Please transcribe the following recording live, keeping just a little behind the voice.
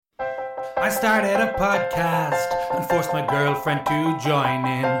I started a podcast and forced my girlfriend to join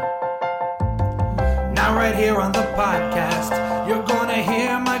in. Now right here on the podcast, you're gonna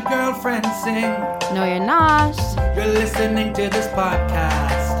hear my girlfriend sing. No, you're not. You're listening to this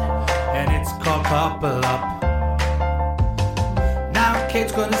podcast, and it's called Couple Up. Now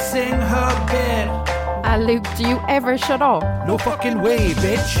Kate's gonna sing her bit. Luke, do you ever shut up? No fucking way,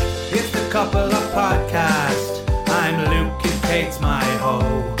 bitch. It's the Couple Up podcast. I'm Luke and Kate's my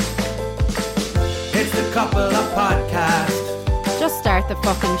hoe. It's the Couple Up podcast. Just start the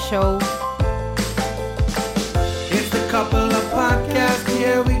fucking show. It's the Couple Up podcast.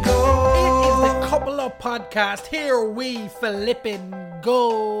 Here we go. It is the Couple Up podcast. Here we flippin'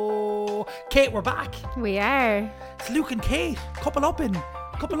 go. Kate, we're back. We are. It's Luke and Kate. Couple up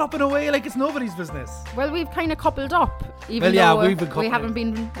in a way like it's nobody's business. Well, we've kind of coupled up, even Well, yeah, though we've been we haven't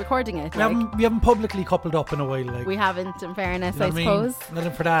been recording it. We haven't publicly coupled up in a while. Like We haven't, in fairness, you know I what suppose. mean?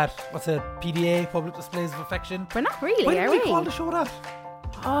 Nothing for that. What's a PDA? Public displays of affection. We're not really, Why are did we? we call the show that?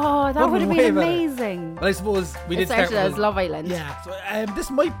 Oh, that Would've would have been been way better. amazing. Well, I suppose we It did start started with as Love Island. Yeah, so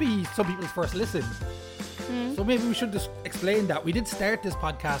this might be some people's first listen. So maybe we should just explain that. We did start this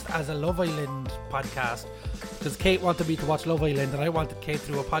podcast as a Love Island podcast because Kate wanted me to watch Love Island and I wanted Kate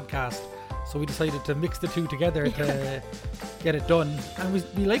to do a podcast. So we decided to mix the two together to get it done. And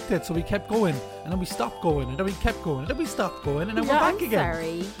we liked it, so we kept going. And then we stopped going. And then we kept going. And then we stopped going. And then we're back I'm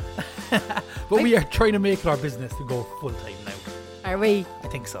again. sorry. But we are trying to make it our business to go full time now. Are we? I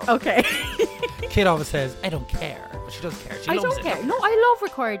think so. Okay. Kate always says, I don't care. But she does care. She I loves don't it. care. No, I love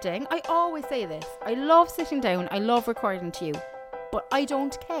recording. I always say this. I love sitting down. I love recording to you. But I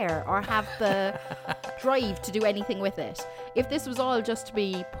don't care or have the drive to do anything with it. If this was all just to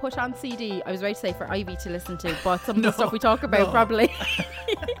be put on CD, I was about to say for Ivy to listen to, but some of the stuff we talk about probably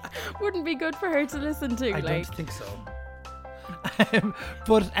wouldn't be good for her to listen to. I don't think so.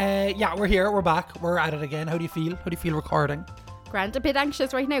 But yeah, we're here. We're back. We're at it again. How do you feel? How do you feel recording? Grant, a bit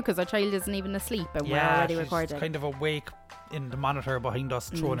anxious right now because our child isn't even asleep and we're already she's recording. kind of awake in the monitor behind us,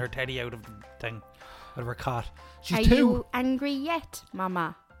 throwing her teddy out of the thing, out of her cot. She's Are 2. you angry yet,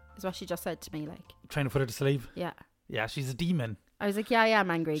 Mama? Is what she just said to me. Like, Trying to put her to sleep. yeah. Yeah, she's a demon. I was like, yeah, I am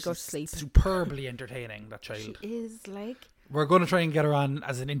angry. Go to She's sleep. Superbly entertaining, that child. She is like. We're going to try and get her on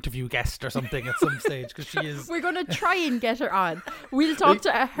as an interview guest or something at some stage because she is. We're going to try and get her on. We'll talk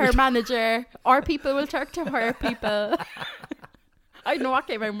to her manager. Our people will talk to her people. I don't know what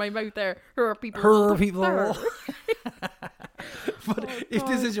came out of my mouth there. Her people. Her people. Her. But if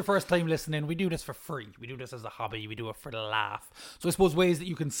this is your first time listening, we do this for free. We do this as a hobby. We do it for the laugh. So I suppose ways that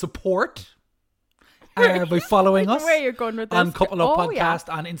you can support are by following us Where you're going with this? on Couple Up yeah.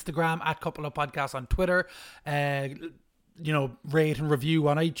 Podcast on Instagram, at Couple Up Podcast on Twitter. Rate and review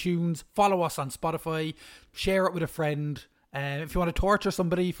on iTunes. Follow us on Spotify. Share it with a friend. If you want to torture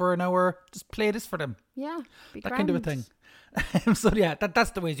somebody for an hour, just play this for them. Yeah. That kind of a thing. So yeah,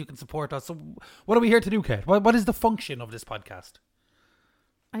 that's the ways you can support us. So what are we here to do, Kate? What is the function of this podcast?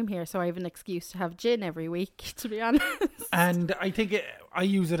 I'm here, so I have an excuse to have gin every week, to be honest. And I think I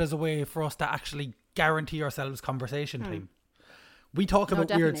use it as a way for us to actually guarantee ourselves conversation time. We talk about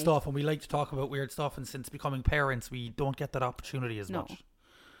weird definitely. stuff and we like to talk about weird stuff, and since becoming parents we don't get that opportunity as No. much.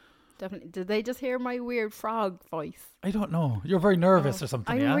 Definitely. Did they just hear my weird frog voice? I don't know. You're very nervous or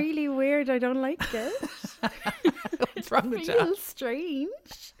something, I'm yeah? really weird. I don't like it. What's wrong with you? Feels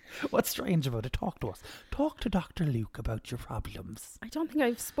strange. What's strange about it? Talk to us. Talk to Dr. Luke about your problems. I don't think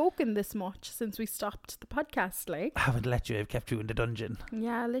I've spoken this much since we stopped the podcast, like. I haven't let you. I've kept you in the dungeon.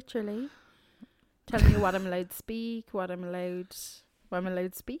 Yeah, literally. Telling you what I'm allowed to speak, what I'm allowed to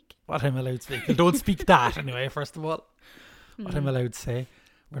speak. What I'm allowed to speak. And don't speak that anyway, first of all. What I'm allowed to say.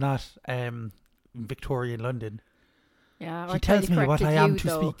 We're not in Victorian London. Yeah, She tells me what I am to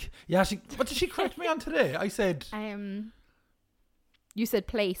though. speak. Yeah, what did she correct me on today? I said... You said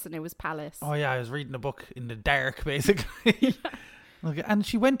place and it was palace. Oh yeah, I was reading a book in the dark, basically. Okay, and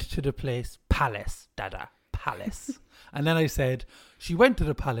she went to the place, palace, dada, palace. And then I said, she went to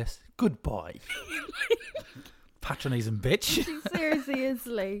the palace, good boy. Patronising bitch. She seriously is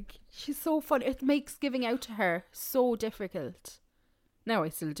like, she's so funny. It makes giving out to her so difficult. Now I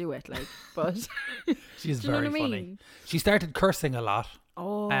still do it, like, but She's do you know very what I funny. mean? She started cursing a lot.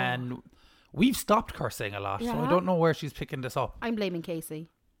 Oh, And we've stopped cursing a lot, so I Yeah. don't know where she's picking this up. I'm blaming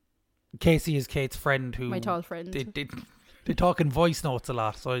Casey, Casey is Kate's friend who... my tall friend. They talk in voice notes a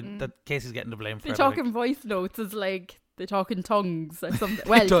lot, so that Casey's getting the blame for They everything. talk in voice notes as like they talk in tongues or something.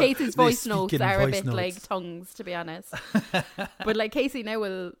 Well, talk- Casey's voice speak notes in are a voice bit notes. like tongues, to be honest. But like Casey now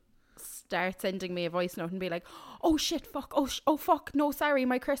will start sending me a voice note and be like, oh shit, fuck, oh fuck, no, sorry,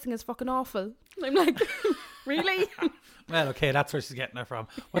 my cursing is fucking awful. And I'm like, really? Well, okay, that's where she's getting it from.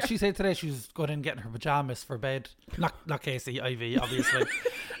 What she said today, she was going in getting her pajamas for bed. Not Casey, Ivy, obviously.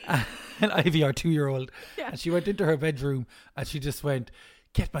 And Ivy, our 2-year-old. Yeah. And she went into her bedroom and she just went,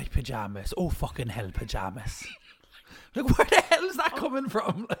 get my pajamas. Oh, fucking hell, pajamas. Like, where the hell is that coming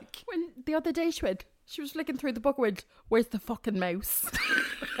from? Like, When the other day she was flicking through the book with, where's the fucking mouse?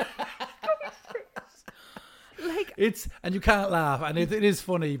 Like, and you can't laugh, and it is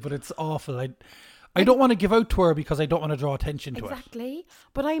funny, but it's awful. I don't want to give out to her because I don't want to draw attention to it. exactly.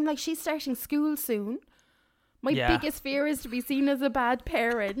 But I'm like, she's starting school soon. My Yeah. biggest fear is to be seen as a bad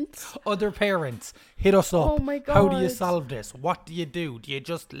parent. Other parents, hit us up. Oh my How do you God. solve this? What do you do? Do you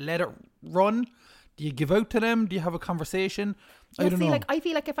just let it run? Do you give out to them? Do you have a conversation? I don't know. I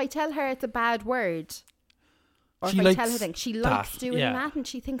feel like if I tell her it's a bad word, or She if I tell her likes things, she that, likes doing yeah. that and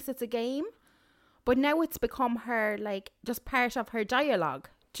she thinks it's a game. But now it's become her, like, just part of her dialogue.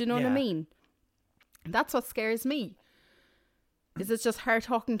 Do you know what I Yeah. mean? That's what scares me. Is it's just her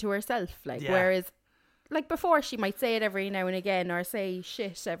talking to herself. Like, Yeah. whereas, like, before she might say it every now and again or say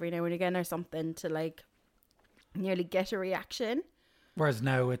shit every now and again or something to, like, nearly get a reaction. Whereas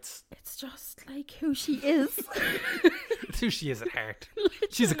now it's just like who she is. who she is at heart.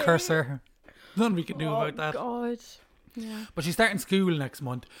 She's a cursor. Nothing we can do about that. God. Yeah. But she's starting school next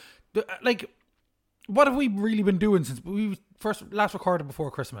month. Like, what have we really been doing since we last recorded before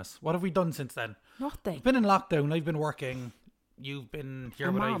Christmas? What have we done since then? Nothing. We've been in lockdown. I've been working. You've been here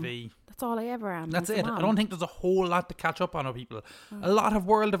A with mom. Ivy. That's all I ever am. That's is a it. mom. I don't think there's a whole lot to catch up on, our people. A lot of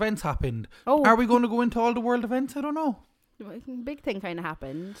world events happened. Oh. Are we going to go into all the world events? I don't know. Big thing kind of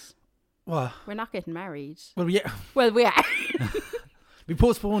happened. Well, We're not getting married. yeah. Well, we are. We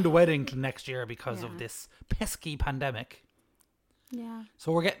postponed the wedding till next year because Yeah. of this pesky pandemic. Yeah.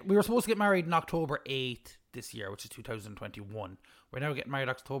 So we were supposed to get married on October 8th this year, which is 2021. We're now getting married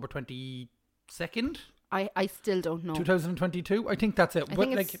October 22nd, I still don't know. 2022. I think that's it. I But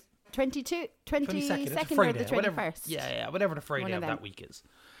think like it's 22nd It's a or Friday, the 21st. Yeah, whatever the Friday One of of that them. week is.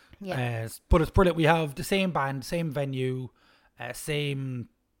 Yeah. But it's brilliant. We have the same band, same venue, same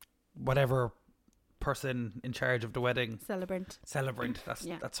whatever person in charge of the wedding. Celebrant. That's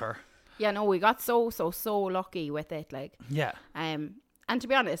Yeah. that's her. Yeah, no, we got so lucky with it. Like, Yeah. and to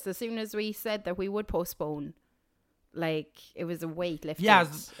be honest, as soon as we said that we would postpone, like, it was a weight lifted. Yeah,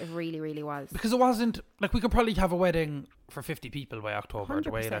 It really, really was. Because it wasn't like we could probably have a wedding for 50 people by October, the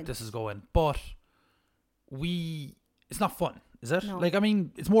way that 100%. this is going. But it's not fun, is it? No. Like, I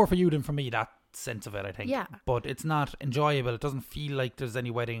mean, it's more for you than for me, that sense of it, I think. Yeah. But it's not enjoyable. It doesn't feel like there's any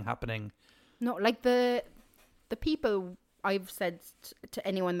wedding happening. No, like the people I've said to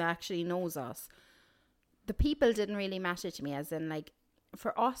anyone that actually knows us, the people didn't really matter to me. As in, like,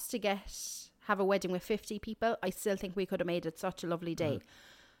 for us to have a wedding with 50 people, I still think we could have made it such a lovely day.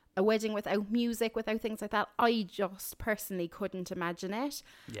 A wedding without music, without things like that, I just personally couldn't imagine it.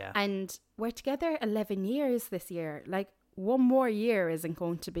 Yeah. And we're together 11 years this year. Like, one more year isn't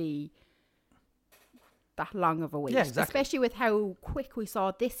going to be that long of a wait. Yeah, exactly. Especially with how quick we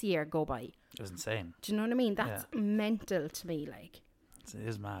saw this year go by. It was insane. Do you know what I mean? That's mental to me. Like, It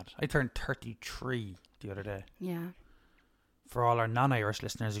is mad. I turned 33 the other day. yeah. For all our non-Irish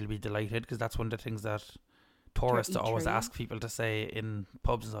listeners, you'll be delighted because that's one of the things that tourists always 33. ask people to say in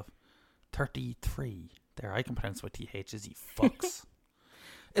pubs and stuff. 33. There, I can pronounce with THs, you fucks. Is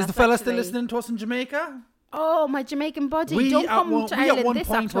the That's fella still actually- listening to us in Jamaica? Oh, my Jamaican buddy. Don't come to we at Ireland one this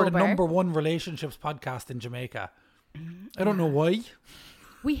point were the October. number one relationships podcast in Jamaica. I don't know why.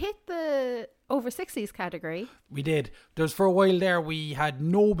 We hit the over 60s category. We did. There's for a while there we had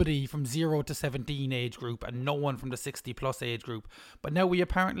nobody from 0 to 17 age group and no one from the 60 plus age group. But now we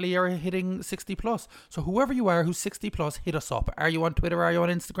apparently are hitting 60 plus. So whoever you are who's 60 plus, hit us up. Are you on Twitter? Are you on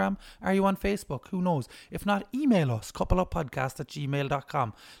Instagram? Are you on Facebook? Who knows? If not, email us,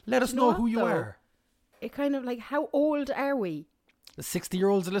 couplepodcast@gmail.com. Let us Do you know know who what, you though? are. It kind of like, how old are we? The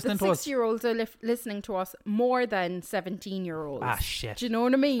 60-year-olds are The listening to us. 60-year-olds are listening to us more than 17-year-olds. Ah, shit. Do you know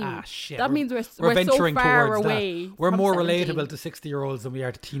what I mean? Ah, shit. That means we're so venturing far towards away. that. We're from more 17. relatable to 60-year-olds than we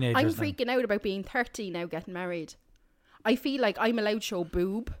are to teenagers. I'm then. freaking out about being 30 now, getting married. I feel like I'm allowed to show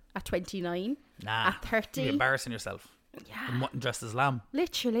boob at 29. Nah. At 30. You're embarrassing yourself. Yeah. And mutton dressed as lamb.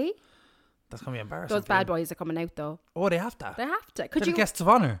 Literally. That's going to be embarrassing. Those for bad you. boys are coming out, though. Oh, they have to. They have to. They're the guests of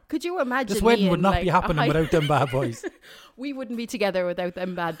honour. Could you imagine This wedding me would in, not like, be happening without them bad boys. We wouldn't be together without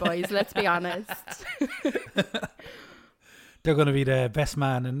them bad boys, let's be honest. They're going to be the best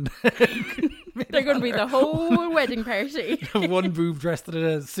man and They're going to be the whole wedding party. one boob dressed in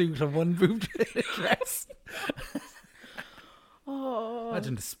a suit and one boob in a dress. Oh,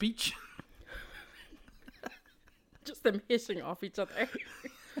 Imagine the speech. Just them hitting off each other.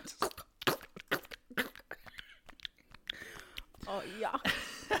 Oh, yeah.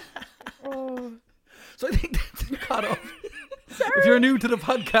 Oh. So I think that's caught up. If you're new to the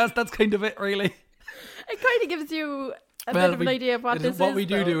podcast, that's kind of it, really. It kind of gives you a bit of an idea of what this is. What we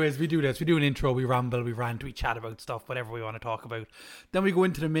do is we do this. We do an intro, we ramble, we rant, we chat about stuff, whatever we want to talk about. Then we go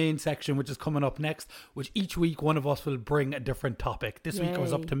into the main section, which is coming up next, which each week one of us will bring a different topic. This week it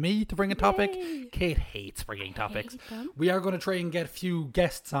was up to me to bring a topic. Kate hates bringing topics. We are going to try and get a few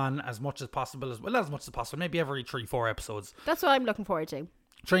guests on as much as possible. Not as much as possible, maybe every 3-4 episodes. That's what I'm looking forward to.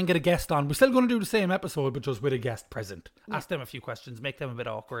 Try and get a guest on. We're still going to do the same episode, but just with a guest present. Ask them a few questions, make them a bit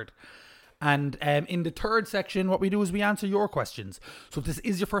awkward. And in the third section, what we do is we answer your questions. So if this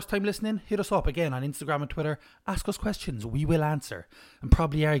is your first time listening, hit us up again on Instagram and Twitter. Ask us questions. We will answer and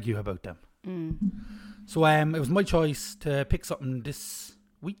probably argue about them. So it was my choice to pick something this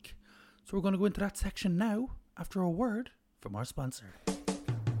week. So we're going to go into that section now after a word from our sponsor.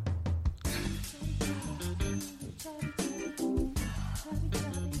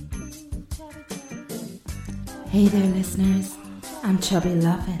 Hey there, listeners. I'm Chubby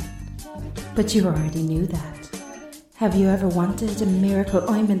Lovin'. But you already knew that. Have you ever wanted a miracle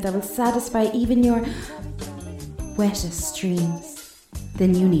ointment that will satisfy even your wettest dreams?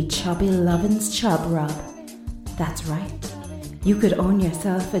 Then you need Chubby Lovin's Chub Rub. That's right. You could own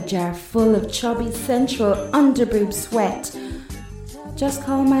yourself a jar full of Chubby Central Underboob Sweat. Just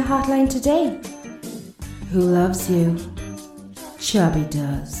call my hotline today. Who loves you? Chubby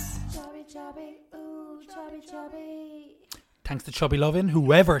does. Thanks to Chubby Lovin',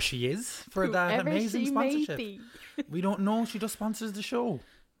 whoever she is, for that Whoever amazing she sponsorship. may be. We don't know. She just sponsors the show.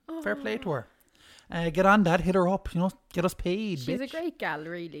 Fair play to her. Get on that. Hit her up. Get us paid. She's bitch. a great gal,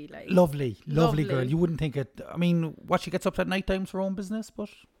 really. Lovely girl. You wouldn't think it. I mean, what she gets up to at night time's her own business, but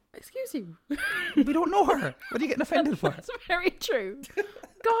Excuse you. we don't know her. What are you getting offended for? That's very true.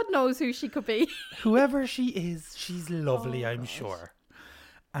 God knows who she could be. Whoever she is, she's lovely, I'm sure.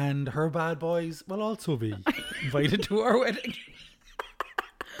 And her bad boys will also be invited to our wedding.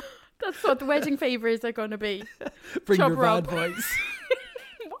 That's what the wedding favours are going to be. Bring Chub your rub. bad boys.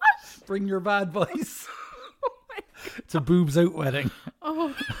 What? Bring your bad boys. It's a boobs out wedding.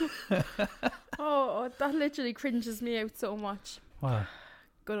 Oh. Oh, that literally cringes me out so much. Wow.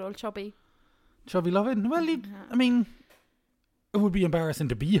 Good old Chubby. Chubby Lovin'. Well, I mean, it would be embarrassing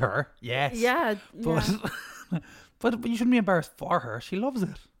to be her. Yes. Yeah. But but you shouldn't be embarrassed for her. She loves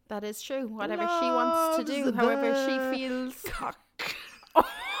it. That is true. Whatever she wants to do, however she feels. Cock.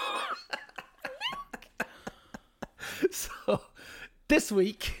 So, this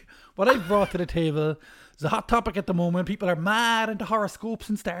week, what I brought to the table is a hot topic at the moment. People are mad into horoscopes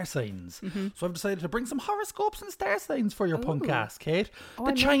and star signs. So I've decided to bring some horoscopes and star signs for your podcast, Kate. Oh, the I'm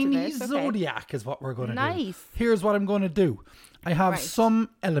into Chinese this. Okay. zodiac is what we're going to do. Nice. Here's what I'm going to do. I have some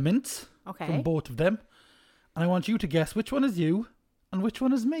elements from both of them. And I want you to guess which one is you and which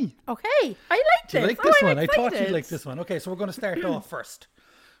one is me. Okay. I like this. Do you like this I'm one? excited. I thought you'd like this one. Okay, so we're going to start off first.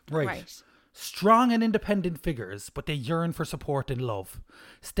 Right. Strong and independent figures, but they yearn for support and love.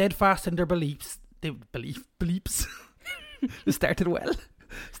 Steadfast in their beliefs. Beliefs. They started well.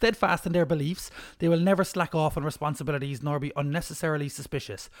 Steadfast in their beliefs, they will never slack off on responsibilities nor be unnecessarily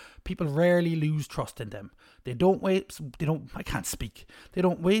suspicious. People rarely lose trust in them. They don't waste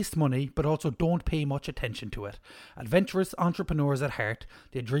money, but also don't pay much attention to it. Adventurous entrepreneurs at heart,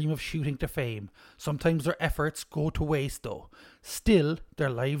 they dream of shooting to fame. Sometimes their efforts go to waste though. Still, their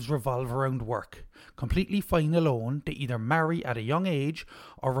lives revolve around work. Completely fine alone, they either marry at a young age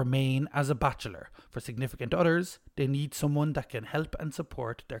or remain as a bachelor. For significant others, they need someone that can help and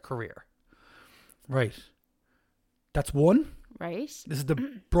support their career. Right. That's one. Right. This is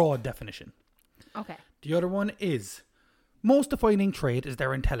the broad definition. Okay. The other one is, most defining trait is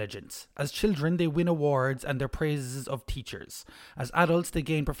their intelligence. As children, they win awards and their praises of teachers. As adults, they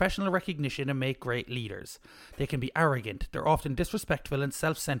gain professional recognition and make great leaders. They can be arrogant. They're often disrespectful and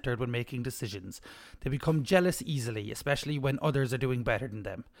self-centered when making decisions. They become jealous easily, especially when others are doing better than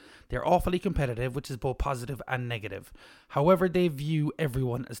them. They're awfully competitive, which is both positive and negative. However, they view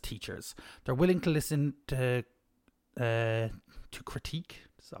everyone as teachers. They're willing to listen to critique.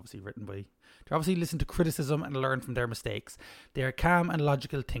 This is obviously written by... They obviously listen to criticism and learn from their mistakes. They are calm and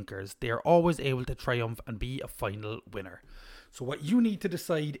logical thinkers. They are always able to triumph and be a final winner. So what you need to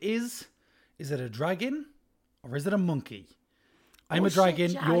decide is it a dragon or is it a monkey? I'm a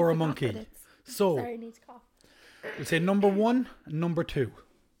dragon, you're a monkey. So, Sorry, I need to cough. we'll say number 1 and number 2.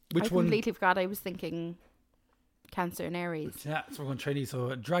 Which I one? completely forgot I was thinking Cancer and Aries. Yeah, so we're going to try these. So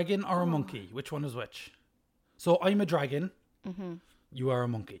a dragon or a monkey? Which one is which? So I'm a dragon. You are a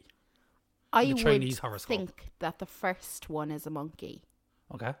monkey. I the would Chinese horoscope. think that the first one is a monkey.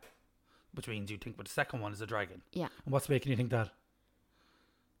 Okay. Which means you think, but the second one is a dragon. Yeah. And what's making you think that?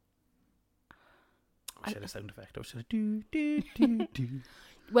 I should have a sound effect. I should have do.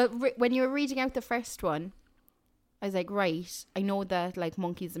 Well, when you were reading out the first one, I was like, right, I know that like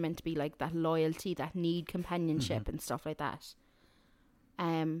monkeys are meant to be like that loyalty, that need companionship and stuff like that.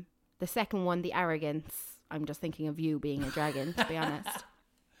 The second one, the arrogance, I'm just thinking of you being a dragon, to be honest.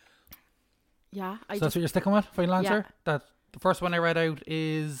 Yeah. So that's what you're sticking with? Final answer? Yeah. That the first one I read out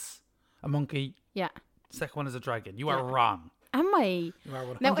is a monkey. Yeah. The second one is a dragon. You are wrong. Am I? You are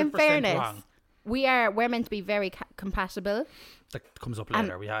 100% Now, in fairness, wrong. we're meant to be very compatible. That comes up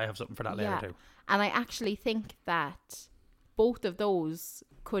later. I have something for that later too. And I actually think that both of those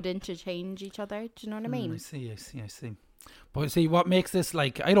could interchange each other. Do you know what I mean? I see. But see, what makes this,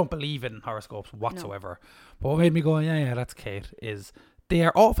 like, I don't believe in horoscopes whatsoever. No. But what made me go, yeah, that's Kate, is they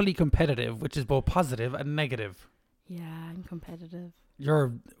are awfully competitive, which is both positive and negative. Yeah, I'm competitive.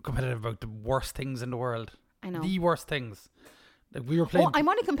 You're competitive about the worst things in the world. I know. The worst things. Like we were playing. I'm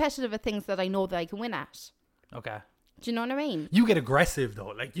only competitive at things that I know that I can win at. Okay. Do you know what I mean? You get aggressive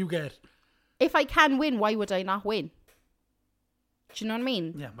though. Like you get. If I can win, why would I not win? Do you know what I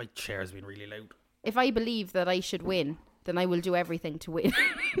mean? Yeah, my chair's been really loud. If I believe that I should win, then I will do everything to win.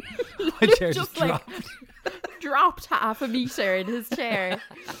 My chair just dropped. Dropped half a meter in his chair.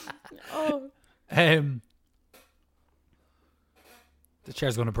 Oh. The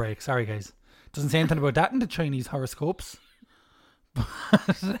chair's going to break. Sorry, guys. Doesn't say anything about that in the Chinese horoscopes.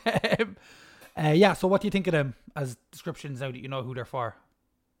 Yeah, so what do you think of them as descriptions now that you know who they're for?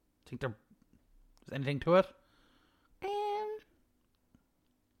 Think there's anything to it?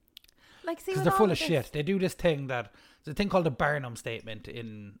 Because they're full of shit. They do this thing that there's a thing called the Barnum statement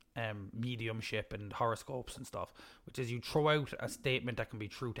in mediumship and horoscopes and stuff, which is you throw out a statement that can be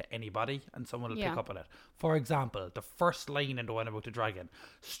true to anybody and someone will pick up on it. For example, the first line in the one about the dragon: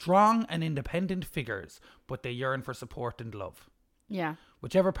 strong and independent figures, but they yearn for support and love. Yeah.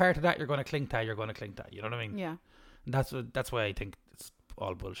 Whichever part of that you're going to cling to, you're going to cling to. You know what I mean? Yeah. And that's why I think it's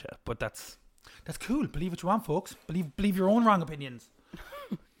all bullshit. But that's cool. Believe what you want, folks. Believe your own wrong opinions.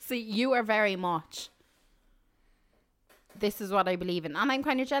 See, you are very much, this is what I believe in. And I'm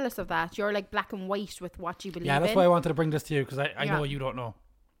kind of jealous of that. You're like black and white with what you believe in. Yeah, that's why I wanted to bring this to you, because I know you don't know.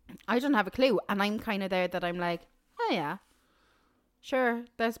 I don't have a clue. And I'm kind of there that I'm like, oh yeah, sure,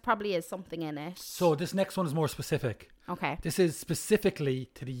 there's probably is something in it. So this next one is more specific. Okay. This is specifically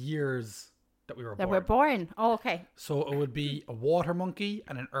to the years that we were born. That we're born. Oh, okay. So it would be a water monkey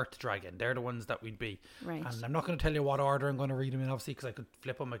and an earth dragon. They're the ones that we'd be. Right. And I'm not going to tell you what order I'm going to read them in, obviously, because I could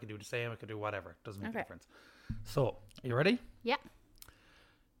flip them, I could do the same, I could do whatever. It doesn't make a difference. So, are you ready? Yeah.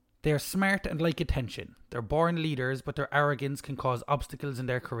 They're smart and like attention. They're born leaders, but their arrogance can cause obstacles in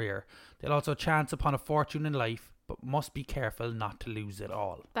their career. They'll also chance upon a fortune in life, but must be careful not to lose it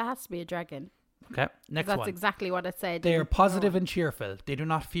all. That has to be a dragon. Okay, next one. That's exactly what it said. They are positive and cheerful. They do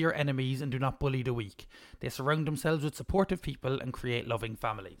not fear enemies and do not bully the weak. They surround themselves with supportive people and create loving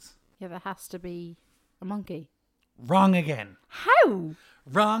families. Yeah, that has to be a monkey. Wrong again. How?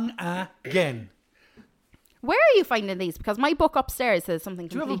 Wrong again. Where are you finding these? Because my book upstairs says something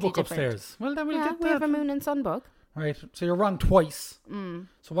Do you completely have a book different. upstairs? Well, then we'll Yeah, get we that. have a Moon and Sun book. Right, so you're wrong twice.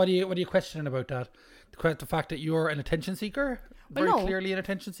 So what are you questioning about that? The fact that you're an attention seeker? Very clearly an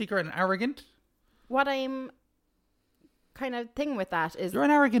attention seeker and arrogant? What I'm kind of thing with that is You're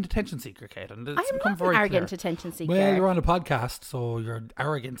an arrogant attention seeker, Kate. And it's I am become not very an arrogant clear. attention seeker. Well, you're on a podcast, so your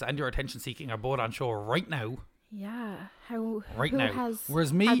arrogance and your attention seeking are both on show right now. Yeah, who Now. has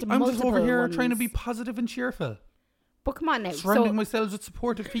Whereas me, had I'm just over multiple here ones. trying to be positive and cheerful. But come on now. Surrounding So myself with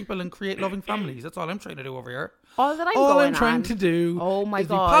supportive people and create loving families. That's all I'm trying to do over here. all that All going I'm trying on, to do Oh my is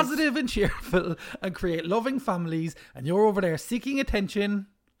God. be positive and cheerful and create loving families. And you're over there seeking attention.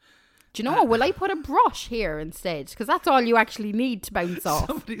 Do you know what? Will I put a brush here instead? Because that's all you actually need to bounce off.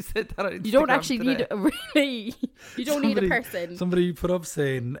 Somebody said that on Instagram You don't actually today. need a really. You don't need a person. Somebody put up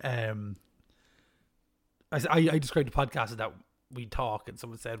saying, I described the podcast as that we talk, and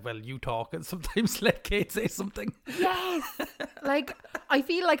someone said, well, you talk, and sometimes let Kate say something. Yes. Like, I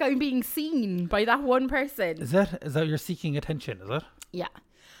feel like I'm being seen by that one person. Is that you're seeking attention, is it? Yeah.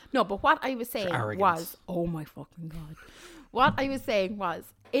 No, but what I was saying arrogance. was, oh my fucking God. What I was saying was,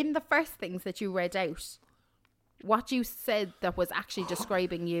 in the first things that you read out, what you said that was actually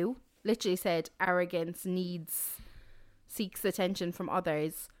describing you, literally said arrogance seeks attention from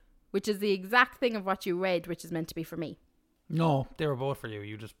others, which is the exact thing of what you read, which is meant to be for me. No, they were both for you.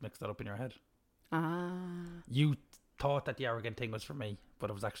 You just mixed that up in your head. Ah. You thought that the arrogant thing was for me, but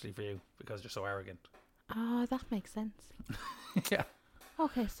it was actually for you because you're so arrogant. Oh, that makes sense. Yeah.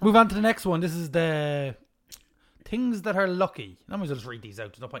 Okay, so Move on to the next one. This is the things that are lucky. I'm going to just read these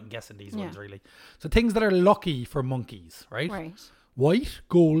out. There's no point in guessing these ones, really. So things that are lucky for monkeys, right? right. White,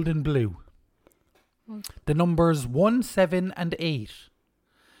 gold and blue. The numbers 1, 7 and 8.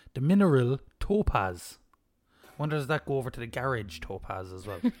 The mineral topaz. Wonder does that go over to the garage topaz as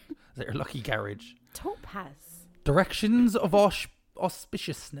well? Is that your lucky garage? Topaz. Directions of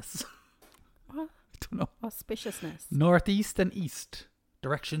auspiciousness. What? I don't know. Auspiciousness. Northeast and east.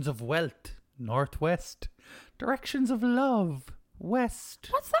 Directions of wealth. Northwest. Directions of love. West.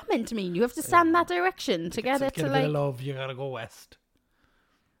 What's that meant to mean? You have to stand that direction to get it get to a bit like. of love, you gotta go west.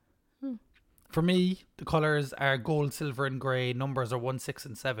 For me, the colours are gold, silver and grey. Numbers are 1, 6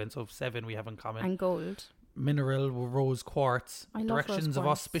 and 7. So 7 we have in common. And gold. Mineral, rose quartz. I love Directions rose of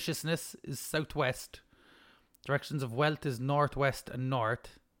quartz. auspiciousness is southwest. Directions of wealth is northwest and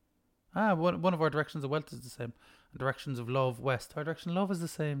north. One of our directions of wealth is the same. And directions of love, west. Our direction of love is the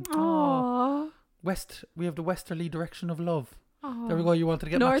same. Aww. West. We have the westerly direction of love. Aww. There we go. You wanted to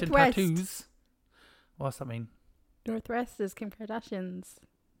get matching Northwest. tattoos. What's that mean? Northwest is Kim Kardashian's.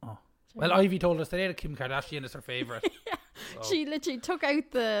 Oh. Well, Ivy told us today that Kim Kardashian is her favourite. So. She literally took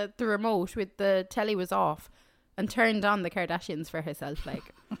out the remote with the telly was off and turned on the Kardashians for herself.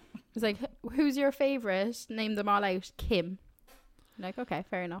 Like, it was like, who's your favourite? Name them all out. Kim. I'm like, okay,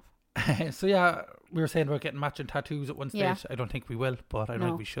 fair enough. So yeah, we were saying about getting matching tattoos at one stage. Yeah. I don't think we will, but I don't No.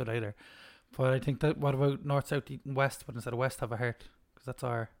 think we should either. But I think that, what about north, south, east and west? But instead of west, have a heart. Because that's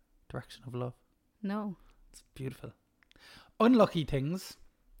our direction of love. No. It's beautiful. Unlucky things,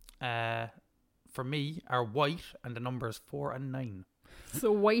 for me, are white and the numbers 4 and 9.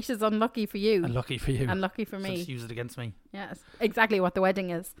 So white is unlucky for you. Unlucky for you. Unlucky for So me. just use it against me. Yes, exactly what the wedding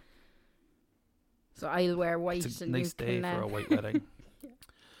is. So I'll wear white It's a and nice you day can. for a white wedding.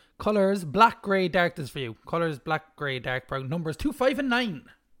 Colours, black, grey, dark is for you. Colours, black, grey, dark, brown. Numbers 2, 5 and 9.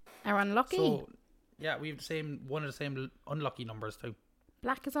 Are unlucky. So, yeah, we have the same, one of the same unlucky numbers too.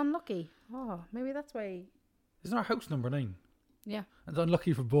 Black is unlucky. Oh, maybe that's why. Isn't our house number 9? Yeah. It's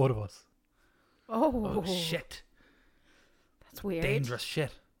unlucky for both of us. Oh, Oh, shit. That's weird. Dangerous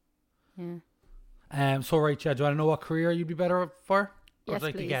shit. Yeah. So right, yeah, do you want to know what career you'd be better for? Or Yes, would you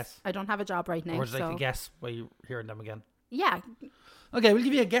like please. to guess? I don't have a job right now. Or would you like so to guess while you're hearing them again? yeah. Okay, we'll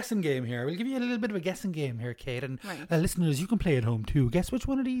give you a guessing game here. We'll give you a little bit of a guessing game here, Kate. And Right. listeners, you can play at home too. Guess which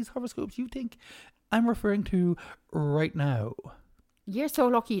one of these horoscopes you think I'm referring to right now. You're so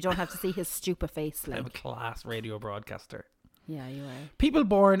lucky you don't have to see his stupid face. I'm a Like. class radio broadcaster. Yeah, you are. People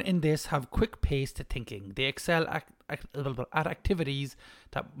born in this have quick pace to thinking. They excel at activities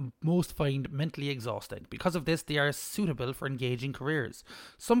that most find mentally exhausting. Because of this, they are suitable for engaging careers.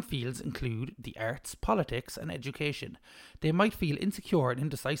 Some fields include the arts, politics, and education. They might feel insecure and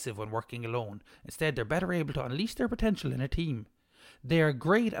indecisive when working alone. Instead, they're better able to unleash their potential in a team. They are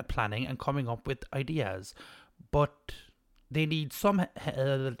great at planning and coming up with ideas, but they need someone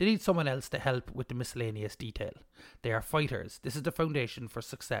else to help with the miscellaneous detail. They are fighters. This is the foundation for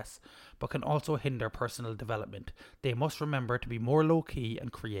success, but can also hinder personal development. They must remember to be more low-key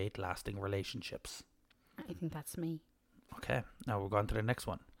and create lasting relationships. I think that's me. Okay, now we're going to the next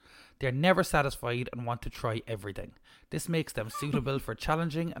one. They're never satisfied and want to try everything. This makes them suitable for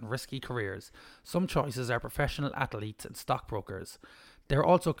challenging and risky careers. Some choices are professional athletes and stockbrokers. They're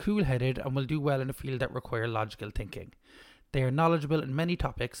also cool-headed and will do well in a field that require logical thinking. They are knowledgeable in many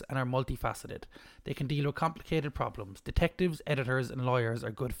topics and are multifaceted. They can deal with complicated problems. Detectives, editors, and lawyers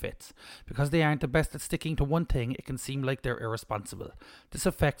are good fits. Because they aren't the best at sticking to one thing, it can seem like they're irresponsible. This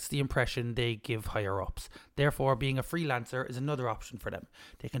affects the impression they give higher-ups. Therefore, being a freelancer is another option for them.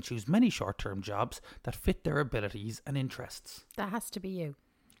 They can choose many short-term jobs that fit their abilities and interests. That has to be you.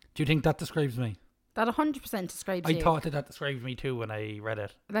 Do you think that describes me? That 100% describes I you. thought that described me too when I read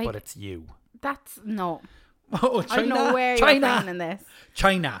it, Like- but it's you. That's no. Oh, I don't know where you're going in this.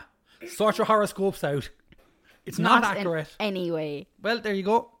 China. Sort your horoscopes out. It's not accurate. in any way. Well, there you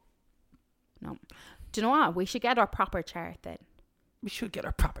go. No. Do you know what? We should get our proper chart then. We should get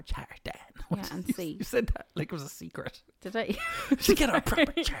our proper chart then. Yeah, and see. You said that like it was a secret. Did I? We should get our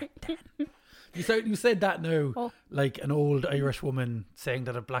proper chart then. You said that now Oh. like an old Irish woman saying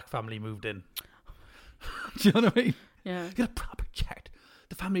that a black family moved in. Do you know what I mean? Yeah. Get a proper chart.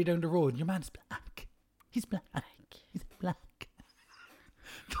 The family down the road, your man's black. He's black. He's black.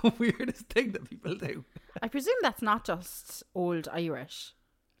 The weirdest thing that people do. I presume that's not just old Irish.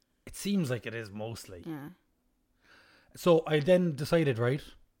 It seems like it is mostly. Yeah. So I then decided, right?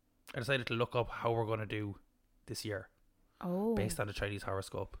 I decided to look up how we're going to do this year Oh. based on the Chinese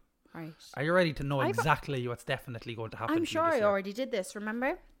horoscope. Right. Are you ready to know I've- exactly what's definitely going to happen? I'm to you sure this I year? already did this,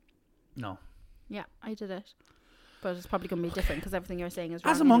 remember? No. Yeah, I did it. But it's probably going to be different because everything you're saying is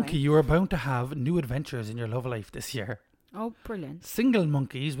wrong. As a monkey, you are bound to have new adventures in your love life this year. Oh, brilliant. Single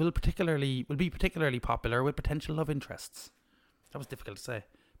monkeys will be particularly popular with potential love interests. That was difficult to say.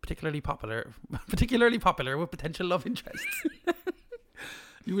 Particularly popular with potential love interests.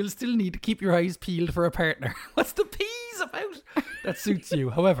 You will still need to keep your eyes peeled for a partner. What's the peas about? That suits you.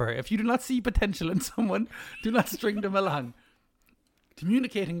 However, if you do not see potential in someone, do not string them along.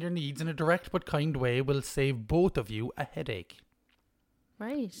 Communicating your needs in a direct but kind way will save both of you a headache.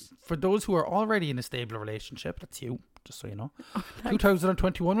 Right. For those who are already in a stable relationship, that's you, just so you know,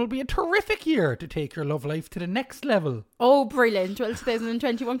 2021 will be a terrific year to take your love life to the next level. Oh, brilliant. Well,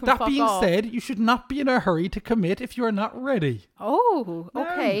 2021 can That fuck being off. said, you should not be in a hurry to commit if you are not ready. Oh,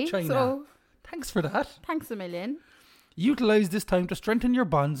 Now, okay. China. So, Thanks for that. thanks a million. Utilise this time to strengthen your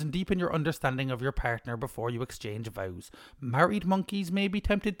bonds and deepen your understanding of your partner before you exchange vows. Married monkeys may be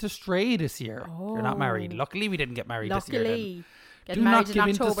tempted to stray this year. You're not married. Luckily, we didn't get married this year. Luckily. Get Do married not in give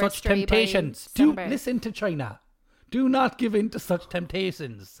in to October, such stray by temptations. December. Listen to China. Do not give in to such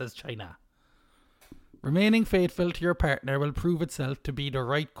temptations, says China. Remaining faithful to your partner will prove itself to be the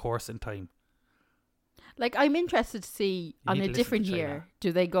right course in time. Like, I'm interested to see You on need a to listen different to China. year,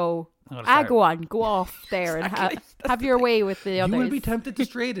 do they go, I'm gonna start. go on, go off there and Exactly. have your way with the others. You will be tempted to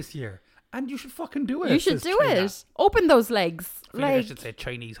stray this year. And you should fucking do it. You should says do China. it. Open those legs. I feel like I should say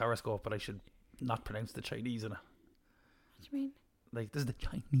Chinese horoscope, but I should not pronounce the Chinese in it. What do you mean? Like, this is the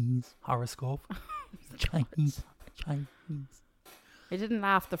Chinese horoscope. Chinese. I didn't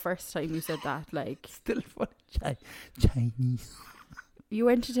laugh the first time you said that. Like, Still funny. Chinese. you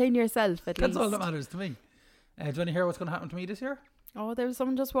entertain yourself at That's least. all that matters to me. Do you want to hear what's going to happen to me this year? Oh, there was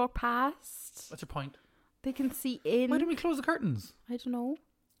someone just walked past. What's your point? They can see in. Why don't we close the curtains? I don't know.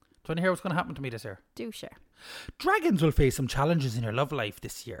 Do you want to hear what's going to happen to me this year? Do share. Dragons will face some challenges in your love life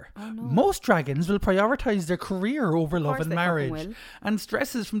this year. Oh, no. Most dragons will prioritise their career over love course and they fucking marriage. will. And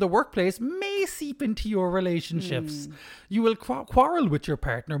stresses from the workplace may seep into your relationships. You will quarrel with your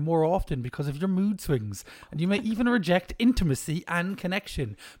partner more often because of your mood swings. And you may even reject intimacy and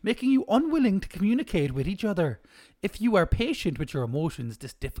connection, making you unwilling to communicate with each other. If you are patient with your emotions,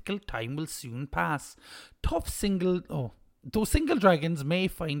 this difficult time will soon pass. Though single dragons may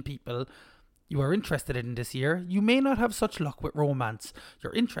find people you are interested in this year, you may not have such luck with romance.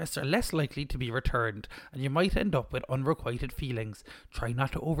 Your interests are less likely to be returned, and you might end up with unrequited feelings. Try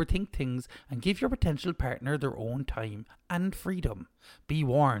not to overthink things and give your potential partner their own time and freedom. Be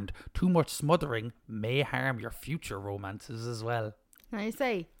warned, too much smothering may harm your future romances as well. I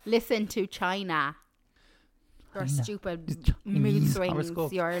say, listen to China. Your China. stupid Chinese mood swings.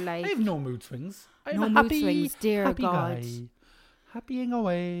 horoscope. You're like, I have no mood swings. I'm No a mood happy, swings, dear happy God. guy. Happying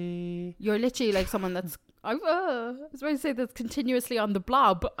away. you're literally like someone that's, I was about to say that's continuously on the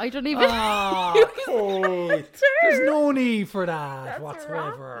blob. I don't even. There's no need for that That's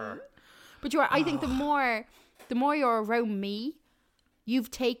whatsoever. But you are. I think the more you're around me,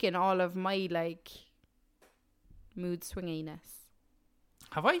 you've taken all of my like mood swinginess.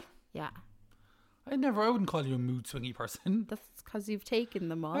 Have I? Yeah, I wouldn't call you a mood swingy person. that's because you've taken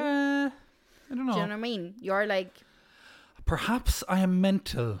them all. I don't know. Do you know what I mean? You're like, Perhaps I am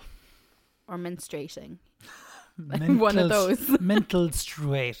mental. or menstruating. Mental One of those. Mental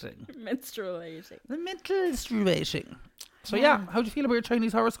struating. Menstruating. The mental struating. So yeah, how do you feel about your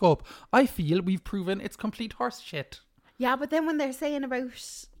Chinese horoscope? I feel we've proven it's complete horse shit. Yeah, but then when they're saying about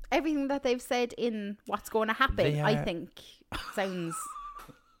everything that they've said in what's going to happen, They I are- think sounds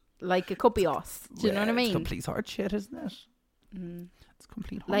like it could be us. Do you know what I It's mean? complete horse shit, isn't it? It's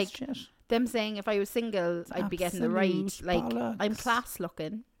complete horse Like, shit. Them saying if I was single, I'd be getting the ride. Absolute Like, I'm bollocks. class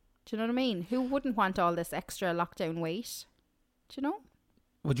looking. Do you know what I mean? Who wouldn't want all this extra lockdown weight? Do you know?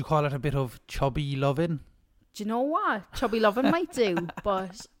 Would you call it a bit of chubby loving? Do you know what? Chubby loving might do,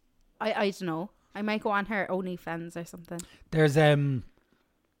 but I don't know. I might go on her OnlyFans or something. There's hang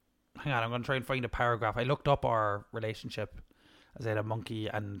on, I'm going to try and find a paragraph. I looked up our relationship. As in a monkey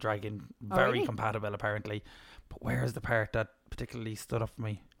and dragon, Oh, very really? compatible apparently. But where's the part that particularly stood up for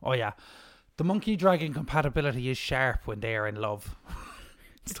me? Oh yeah, the monkey dragon compatibility is sharp when they are in love.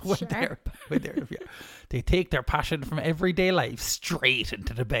 So they take their passion from everyday life straight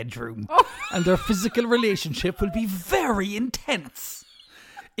into the bedroom, and their physical relationship will be very intense.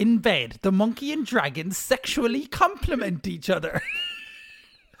 In bed, the monkey and dragon sexually complement each other.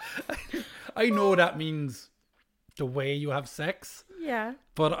 I know that means the way you have sex, Yeah.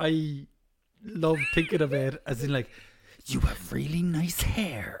 but I love thinking of it as in like, you have really nice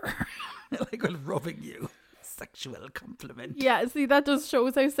hair. Like when rubbing you. Sexual compliment. Yeah, see, that just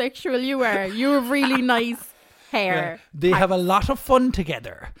shows how sexual you are. You have really nice hair. They have a lot of fun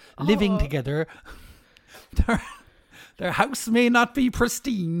together, living together. Their house may not be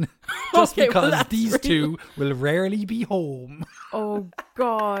pristine, just Okay, well, because that's these real. two will rarely be home. Oh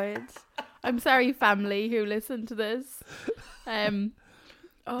God. I'm sorry, family who listen to this.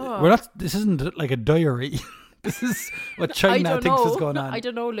 This isn't like a diary. This is what China thinks is going on. I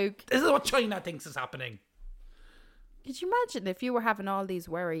don't know, Luke. This is what China thinks is happening. Could you imagine if you were having all these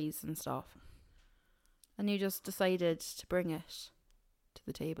worries and stuff and you just decided to bring it to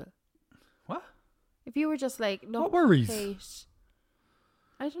the table? What? If you were just like, look, What worries? Kate,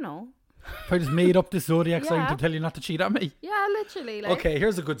 I don't know. If I just made up this zodiac sign Yeah. to tell you not to cheat on me. Yeah, literally. Like, Okay,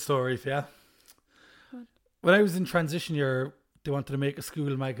 here's a good story for you. What? When I was in transition year, they wanted to make a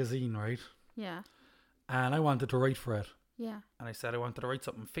school magazine, right? Yeah. And I wanted to write for it. Yeah. And I said I wanted to write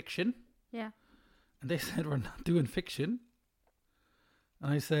something fiction. Yeah. And they said, we're not doing fiction.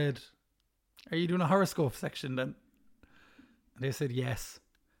 And I said, are you doing a horoscope section then? And they said, yes.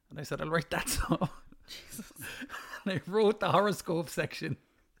 And I said, I'll write that song. Jesus. And I wrote the horoscope section.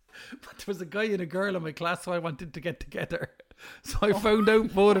 But there was a guy and a girl in my class who I wanted to get together. So I found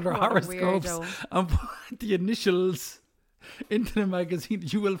out both of their What a horoscopes weirdo. and put the initials into the magazine.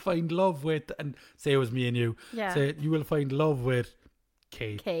 You will find love with, and say it was me and you. Yeah. Say you will find love with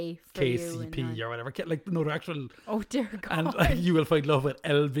K. K for you and KCP I. or whatever. Like, no, the actual. Oh dear God. And like, you will find love with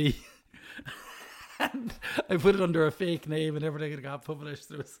LB. And I put it under a fake name and everything. It got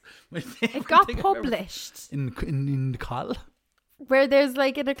published. It was my favorite It got thing I've ever- published. in the call. Where there's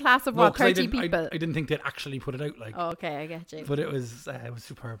like in a class of No, what, 'cause I 30 didn't- people? I didn't think they'd actually put it out. Like, Oh, okay, I get you. but it was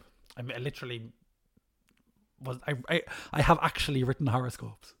superb. I mean, I literally was. I have actually written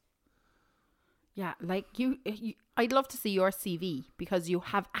horoscopes. Yeah, like you, I'd love to see your CV because you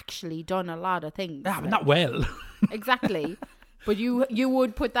have actually done a lot of things. Yeah, but like- not well. Exactly. But you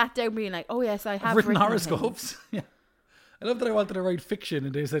would put that down being like, oh yes, I have I've written things. horoscopes. Yeah. I love that I wanted to write fiction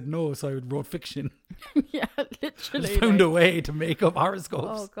and they said no, so I wrote fiction. Yeah, I literally. just found like, a way to make up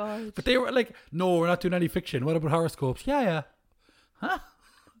horoscopes. oh God. But they were like, no, we're not doing any fiction. What about horoscopes? Yeah. Huh?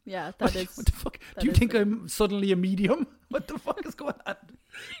 Yeah, What, that is. what the fuck? that Do you is think it. I'm suddenly a medium? What the fuck is going on?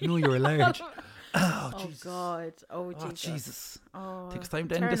 No, you're a large. Oh, Oh Jesus. God. Oh Oh, Jesus. Jesus. Oh, I think it's time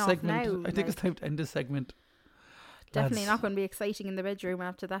to end turn this off segment. now, I think it's like, time to end this segment. definitely Lads. not going to be exciting in the bedroom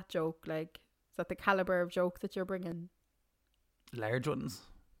after that joke. Like, is that the caliber of joke that you're bringing? Large ones.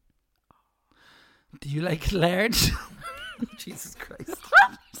 Do you like large? Jesus Christ.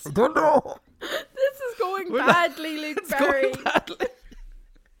 I don't know. This is going We're not- badly, Luke It's Barry. going badly.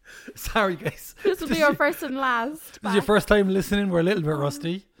 Sorry, guys. This will be our first and last. This is your back. first time listening. We're a little bit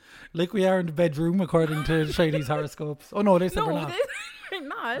rusty. Like we are in the bedroom, according to the Chinese horoscopes. Oh, no, they said we're No, not. they're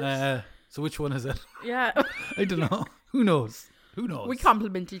not. So which one is it? Yeah. I don't know. Who knows? Who knows? We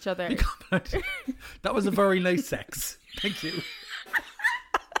compliment each other. We compliment. That was a very nice sex. Thank you.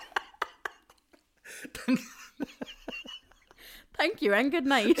 Thank you and good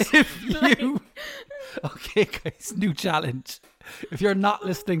night. If you... Okay, guys, new challenge. If you're not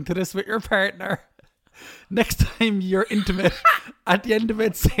listening to this with your partner, next time you're intimate, at the end of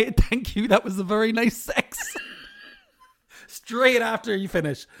it, say thank you. That was a very nice sex. Straight after you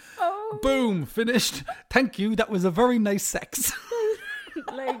finish. Oh, Boom, finished. Thank you. That was a very nice sex.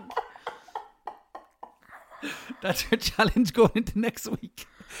 like, That's your challenge going into next week.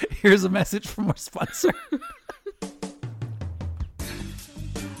 Here's a message from our sponsor.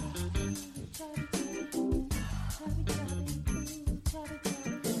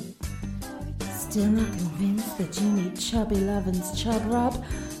 Still not convinced that you need Chubby Lovin's Chub Rub?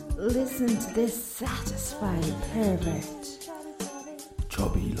 Listen to this satisfied pervert.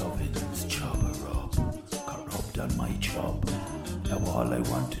 Chubby Lovin's Chubba Rub got rubbed on my chub. Now all I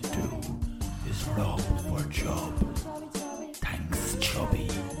want to do is rub for chub. Thanks, Chubby.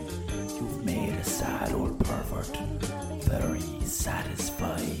 You've made a sad old pervert very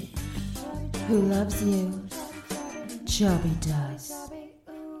satisfied. Who loves you? Chubby does.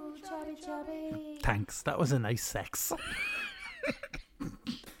 Thanks. That was a nice sex.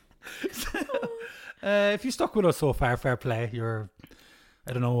 If you stuck with us so far, fair play.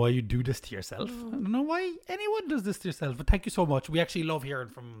 I don't know why you do this to yourself. I don't know why anyone does this to yourself. But thank you so much. We actually love hearing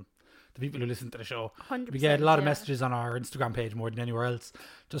from the people who listen to the show. 100%. We get a lot of yeah. messages on our Instagram page more than anywhere else.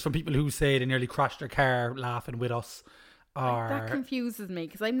 Just from people who say they nearly crashed their car laughing with us. Or That confuses me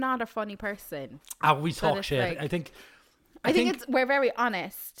because I'm not a funny person. we talk it's shit. like- I think it's we're very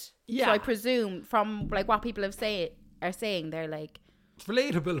honest. Yeah. So I presume from like what people are saying, they're like, it's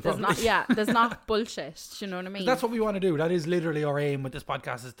relatable. there's Probably. there's not bullshit. Do you know what I mean? That's what we want to do. That is literally our aim with this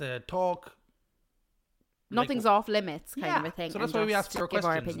podcast, is to talk. Nothing's off limits kind of Yeah, a thing. so that's and why we just ask for give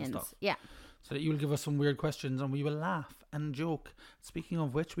our questions and opinions. stuff. Yeah. So that you'll give us some weird questions and we will laugh and joke. Speaking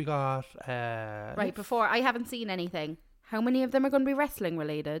of which, we got Right, before I haven't seen anything. How many of them are going to be wrestling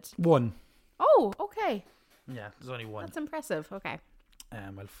related? One. Oh, okay. Yeah, there's only one. That's impressive. Okay.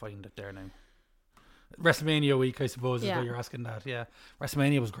 I'll find it there now. WrestleMania week, I suppose, is Yeah. why you're asking that. Yeah,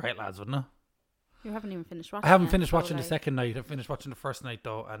 WrestleMania was great, lads, wasn't it? You haven't even finished watching. I haven't yet, finished so, watching the like, second night. I finished watching the first night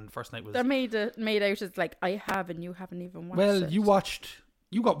though, and first night was. They're made out as like I have and you haven't even watched Well, it.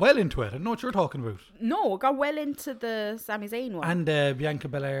 you got well into it. I don't know what you're talking about. No, I got well into the Sami Zayn one. And Bianca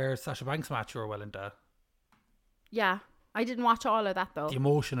Belair, Sasha Banks match, you were well into. Yeah, I didn't watch all of that though. The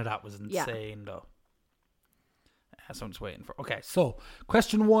emotion of that was insane though. So I'm just waiting for. Okay, so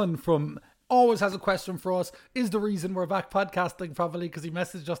question 1 from always has a question for us. Is the reason we're back podcasting probably because he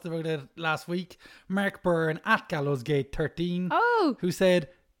messaged us about it last week. Mark Byrne at Gallowsgate13. Oh. Who said,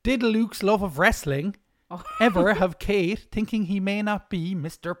 did Luke's love of wrestling ever have Kate thinking he may not be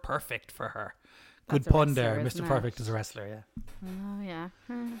Mr. Perfect for her? Good That's a pun there. wrestler, Mr. isn't Perfect is a wrestler, yeah. Oh yeah.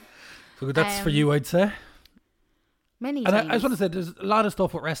 So that's for you, I'd say. Many And times. I just want to say, there's a lot of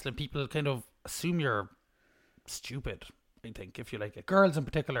stuff with wrestling. People kind of assume you're stupid, I think, if you like it. Girls in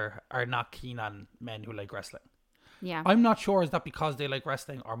particular are not keen on men who like wrestling. Yeah. I'm not sure, is that because they like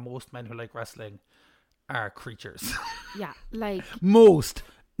wrestling or most men who like wrestling are creatures? Yeah. Like Most.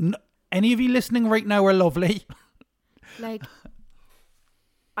 Any of you listening right now are lovely. like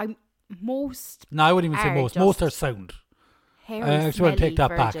I'm most No, I wouldn't even say Are most. just Most are sound. hairy. I actually want to take that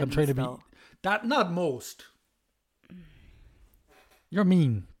smelly back. I'm trying to be... virgins, That, not most. You're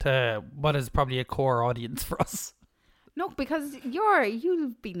mean to what is probably a core audience for us. though. No, because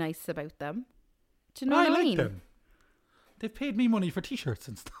you'll be nice about them. Do you know I what I like mean? them. They've paid me money for t-shirts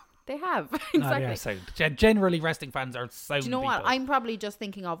and stuff. They have. No, Exactly. they are sound. Generally, wrestling fans are sound Do you know what? people. I'm probably just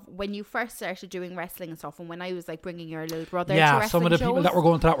thinking of when you first started doing wrestling and stuff, and when I was like bringing your little brother to Yeah, wrestling some of the people shows, that were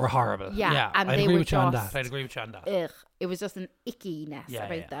going to that were horrible. Yeah, and I'd they agree were with you on just- that. I'd agree with you on that. ugh, it was just an ickiness Yeah,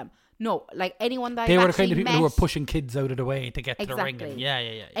 about yeah. them. No, like anyone that They I've were the kind of actually people who were met- pushing kids out of the way to get to the ring. And Exactly.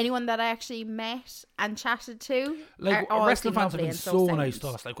 yeah. anyone that I actually met and chatted to, Like, are all wrestling seem fans have lovely been and so sound. nice to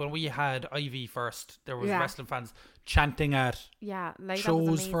us. Like, when we had Ivy first, there was Yeah. wrestling fans chanting at Yeah, like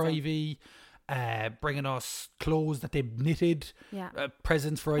shows for amazing. Ivy, bringing us clothes that they knitted, Yeah.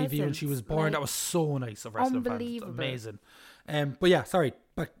 presents for Ivy when she was Presents, born. like, That was so nice of wrestling fans. It's unbelievable. amazing. But yeah, sorry,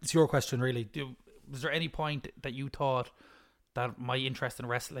 back to your question. Really, was there any point that you thought that my interest in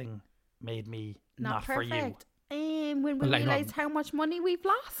wrestling made me not for you? perfect. When we Well, I know. realised how much money we've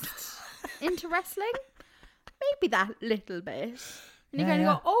lost into wrestling, maybe that little bit. And you Yeah, kind of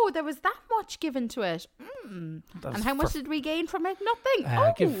yeah. go, oh, there was that much given to it. That was And how much for- did we gain from it?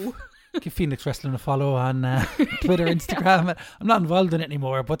 Nothing. Give Phoenix Wrestling a follow on Twitter, Instagram. I'm not involved in it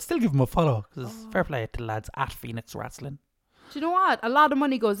anymore, but still give them a follow because fair play to the lads at Phoenix Wrestling. Do you know what? A lot of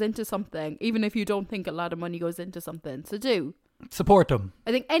money goes into something, even if you don't think a lot of money goes into something. So do. Support them.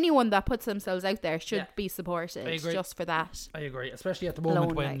 I think anyone that puts themselves out there should Yeah. be supported I agree. just for that. I agree, especially at the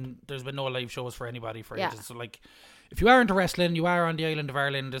moment Alone, when there's been no live shows for anybody for Yeah. ages. So, like, if you are into wrestling, you are on the island of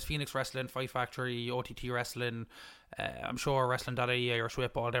Ireland. There's Phoenix Wrestling, Fight Factory, OTT Wrestling. I'm sure Wrestling.ie or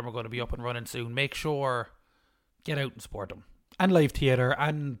SWIP, all them are going to be up and running soon. Make sure get out and support them. And live theatre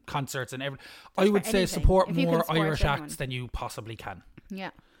and concerts and everything. I for would say anything. support If you can more support Irish anyone. acts than you possibly can.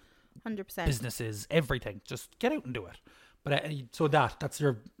 Yeah. 100%. Businesses, everything. Just get out and do it. But so that's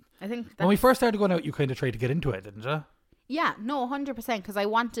your. I think When we that's, first started going out, you kind of tried to get into it, didn't you? yeah, no, 100%. Because I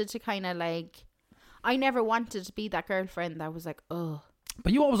wanted to kind of like, I never wanted to be that girlfriend that was like, oh.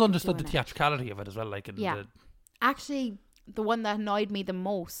 But you always understood the Doing it. theatricality of it as well. Like, in Yeah. Actually, the one that annoyed me the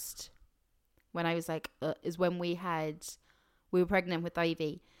most when I was like, is when we were pregnant with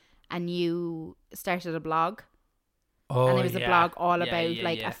Ivy and you started a blog. And it was a blog all about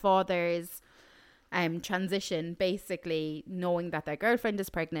a father's transition, basically knowing that their girlfriend is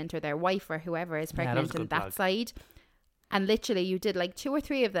pregnant or their wife or whoever is that pregnant was a on good that blog. side. And literally you did like 2 or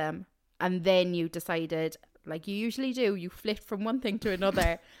 3 of them and then you decided, like you usually do, you flipped from one thing to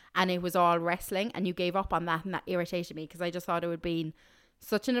another and it was all wrestling and you gave up on that, and that irritated me because I just thought it would be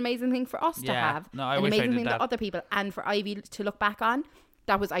such an amazing thing for us to Yeah. have, No, I an wish I amazing did thing that. that other people, and for Ivy to look back on.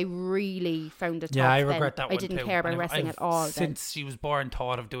 I really found it tough. Yeah, I then. regret that one I didn't too. care about And wrestling I've at all then. Since she was born,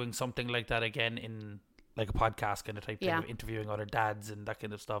 thought of doing something like that again in like a podcast kind of type thing, Yeah. of interviewing other dads and that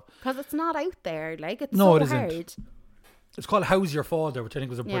kind of stuff. Because it's not out there. Like, it's No, so it isn't. hard. It's called How's Your Father, which I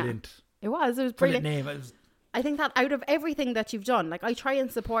think was a Yeah. brilliant, It was brilliant brilliant. name. It was, I think that out of everything that you've done, like, I try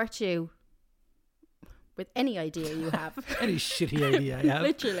and support you with any idea you have. any shitty idea, yeah.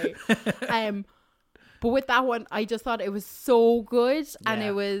 Literally. But with that one, I just thought it was so good. And Yeah.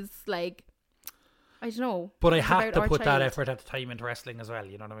 it was like, I don't know. But I it's had about to our put that child. effort at the time into wrestling as well.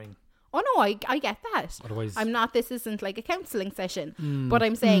 You know what I mean? Oh no, I get that. Otherwise, This isn't like a counselling session. But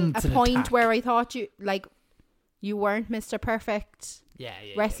I'm saying it's a an point attack. where I thought you, like, you weren't Mr. Perfect. Yeah.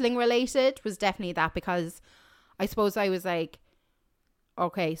 Wrestling related was definitely that, because I suppose I was like,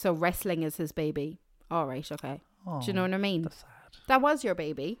 okay, so wrestling is his baby. All right, okay. Do you know what I mean? That's sad. That was your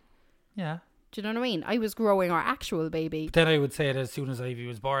baby. Yeah. Do you know what I mean? I was growing our actual baby. But then I would say that as soon as Ivy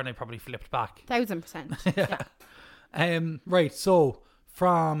was born, I probably flipped back. 1000%. Yeah. Right, so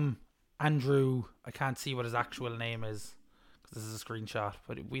from Andrew, I can't see what his actual name is because this is a screenshot,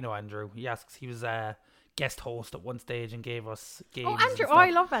 but we know Andrew. He asks, he was a guest host at one stage and gave us games. Oh, Andrew. and stuff. Oh, I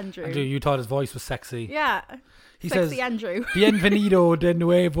love Andrew. Andrew, you thought his voice was sexy. Yeah. He Sexy says, Andrew. Bienvenido de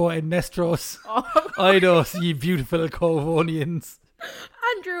nuevo en nuestros oídos, ye beautiful Covonians.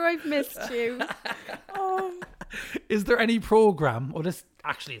 Andrew, I've missed you. Oh. Is there any program, this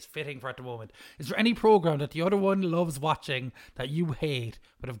actually is fitting for at the moment, is there any program that the other one loves watching that you hate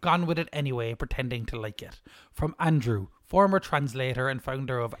but have gone with it anyway, pretending to like it? From Andrew, former translator and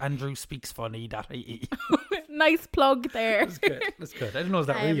founder of andrewspeaksfunny.ie. Nice plug there. That's good. I didn't know it was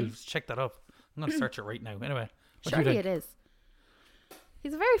that real. Just check that up. I'm going to search it right now. Anyway, what do you Surely think? it is.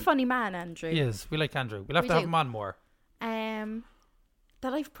 He's a very funny man, Andrew. He is. We like Andrew. We'll have to have him on more.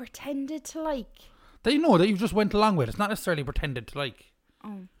 That I've pretended to like. That you know that you just went along with. It's not necessarily pretended to like.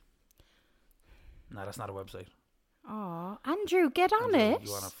 Oh. No, that's not a website. Oh, Andrew, get on Andrew, it.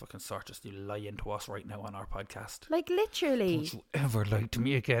 You want to fucking start just you lying to us right now on our podcast. Like literally. Don't you ever lie to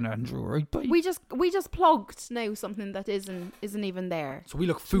me again, Andrew, right? Bye. We just plugged now something that isn't even there. So we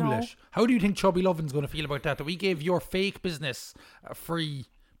look foolish. No. How do you think Chubby Lovin's going to feel about that? That we gave your fake business a free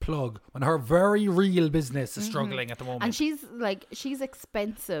plug when her very real business is struggling at the moment. And she's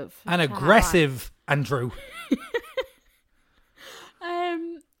expensive. And aggressive, Andrew.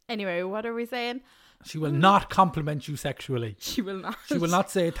 Anyway, what are we saying? She will not compliment you sexually. She will not. She will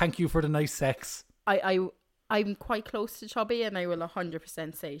not say thank you for the nice sex. I'm quite close to Chubby, and I will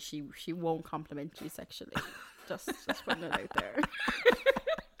 100% say she won't compliment you sexually. just putting it out there.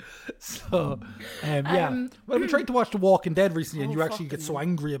 So, yeah. Well, we tried to watch The Walking Dead recently, and you actually get so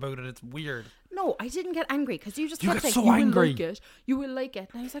angry about it. It's weird. No, I didn't get angry because you just get saying, so you angry. Will like it. You will like it,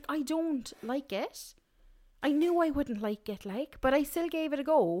 and I was like, I don't like it. I knew I wouldn't like it, but I still gave it a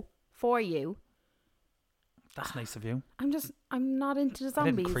go for you. That's nice of you. I'm not into the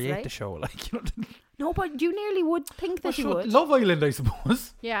zombies. I didn't create the show, No, but you nearly would think that you would. Love Island, I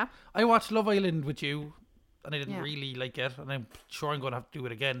suppose. Yeah. I watched Love Island with you, and I didn't really like it, and I'm sure I'm going to have to do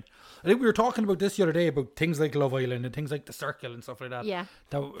it again. I think we were talking about this the other day, about things like Love Island and things like The Circle and stuff like that. Yeah.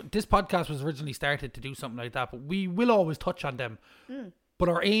 This podcast was originally started to do something like that, but we will always touch on them. But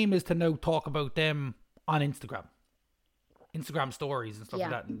our aim is to now talk about them on Instagram stories and stuff like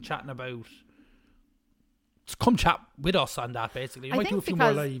that, and chatting about. Just come chat with us on that, basically. You might do a few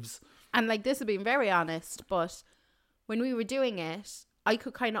more lives. And this has been very honest, but when we were doing it, I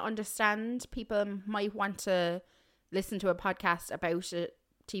could kind of understand people might want to listen to a podcast about a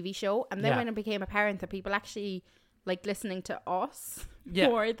TV show, and then when it became apparent that people actually like listening to us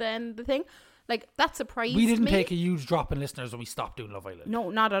more than the thing, that surprised me. We didn't take a huge drop in listeners when we stopped doing Love Island. No,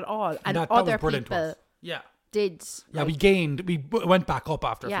 not at all. And that other was brilliant people did. Yeah, we went back up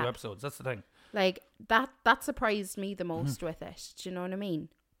after a few episodes. That's the thing. That surprised me the most with it. Do you know what I mean?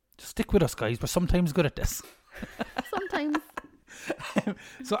 Just stick with us, guys. We're sometimes good at this. Sometimes.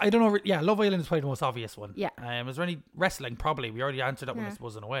 So I don't know. Yeah, Love Island is probably the most obvious one. Yeah. Is there any wrestling? Probably. We already answered that one, I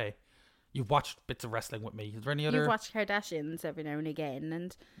suppose, in a way. You've watched bits of wrestling with me. Is there any other? You've watched Kardashians every now and again,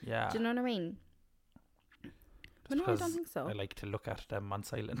 and do you know what I mean? But no, I don't think so. I like to look at them on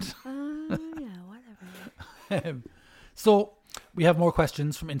silent. Yeah, whatever. So we have more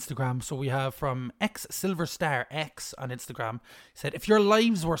questions from Instagram. So we have from XSilverStarX on Instagram. He said, if your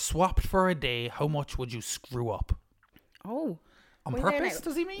lives were swapped for a day, how much would you screw up? Oh. On purpose,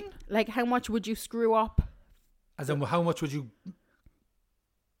 does he mean? How much would you screw up? As in, how much would you...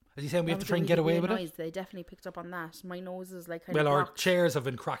 Is he saying we have to try and get away with it? They definitely picked up on that. My nose is our chairs have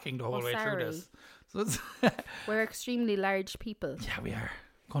been cracking the whole way through this. So we're extremely large people. Yeah, we are.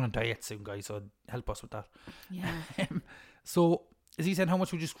 Going on diet soon, guys, so help us with that. Yeah. So is he saying how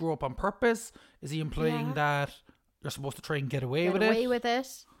much would you screw up on purpose? Is he implying that you're supposed to try and get away with it?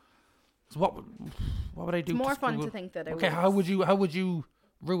 So what would I do? It's more fun to think that I would. Okay, how would you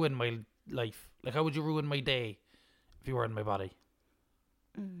ruin my life? How would you ruin my day if you were in my body?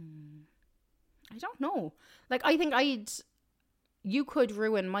 I don't know. I think you could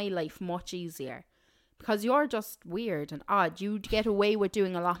ruin my life much easier. Because you're just weird and odd. You'd get away with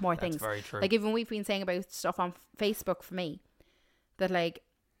doing a lot more things. That's very true. Even we've been saying about stuff on Facebook for me. That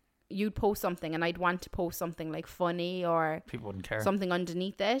you'd post something and I'd want to post something funny or people wouldn't care. Something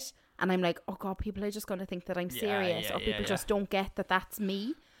underneath it. And I'm like, oh God, people are just going to think that I'm serious. Or people just don't get that that's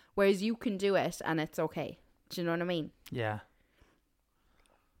me. Whereas you can do it and it's okay. Do you know what I mean? Yeah.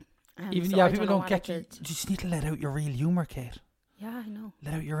 So yeah, I people know don't what get I you. did. You just need to let out your real humour, Kate. Yeah, I know.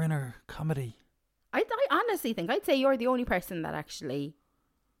 Let out your inner comedy. I honestly think I'd say you're the only person that actually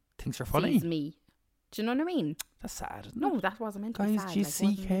Thinks you're funny. sees me. Do you know what I mean? That's sad, isn't No, it? that wasn't meant to be Guys, sad. do you like, see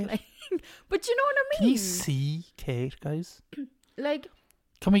wasn't Kate? like- but you know what I Can mean? you see Kate, guys? Like,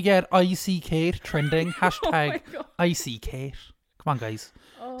 Can we get I see Kate trending? oh Hashtag my God. I see Kate. Come on, guys.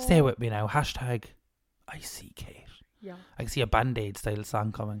 Oh, Stay with me now. Hashtag I see Kate. Yeah, I can see a Band-Aid style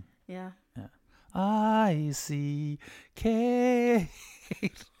song coming. yeah. I see Kate.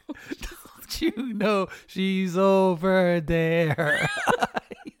 Don't you know she's over there?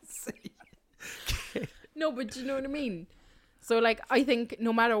 I see Kate. No, but do you know what I mean? So, like, I think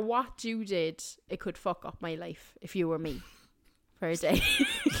no matter what you did, it could fuck up my life if you were me for a day.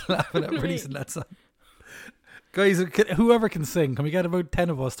 Laughing at releasing that song. Guys, whoever can sing, can we get about 10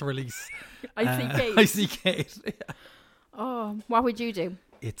 of us to release I see Kate. I see Kate. Yeah. Oh, what would you do?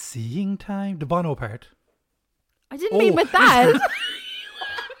 It's seeing time. The Bono part. I didn't mean with that.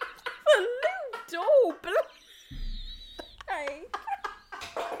 Dope. Hey.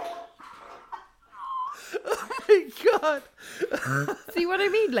 Oh my God. See what I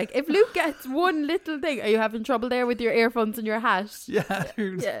mean? Like, if Luke gets one little thing, are you having trouble there with your earphones and your hat? Yeah,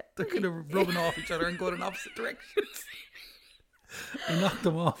 Yeah. they're kind of rubbing off each other and going in opposite directions. I knocked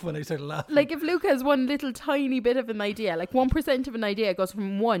them off when I started laughing. Like, if Luke has one little tiny bit of an idea, like 1% of an idea goes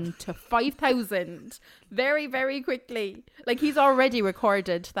from 1 to 5,000 very, very quickly. Like, he's already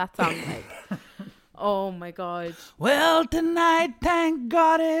recorded that song. Like, oh my God. Well, tonight, thank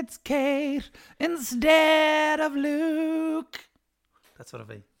God it's Kate instead of Luke. That's what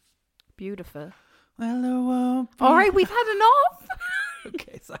it'll be. Beautiful. Well, there won't be. All right, we've had enough.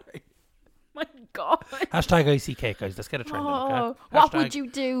 Okay, sorry. My God. Hashtag I see Kate, guys. Let's get a trend. Oh, Okay? what Hashtag would you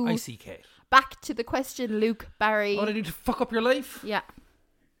do? I see Kate. Back to the question, Luke, Barry. What did I do to fuck up your life? Yeah.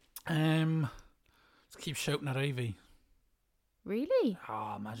 Let's keep shouting at Ivy. Really?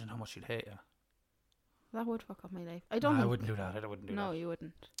 Oh, imagine how much she'd hate you. That would fuck up my life. I don't I think. wouldn't do that. I wouldn't do No, that. you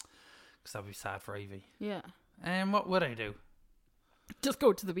wouldn't. Because that'd be sad for Ivy. Yeah. What would I do? Just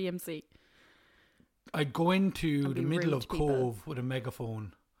go to the BMC. I'd go into And the be middle rude of to people. Cove with a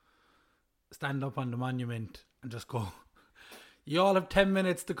megaphone, stand up on the monument and just go, you all have 10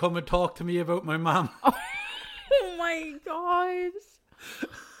 minutes to come and talk to me about my mum. Oh my God.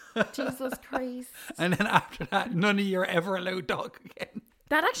 Jesus Christ. And then after that, none of you are ever allowed to talk again.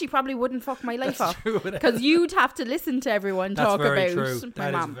 That actually probably wouldn't fuck my life That's up. true. Because you'd have to listen to everyone That's talk very about true.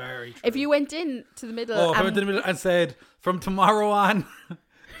 my That mum. is very true. If you went in to the middle, if I went in the middle and said, from tomorrow on.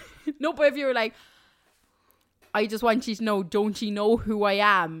 no, but if you were like, I just want you to know, don't you know who I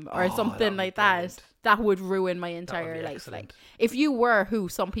am, or that'd something be like brilliant. that would ruin my entire be life. excellent. Like, if you were who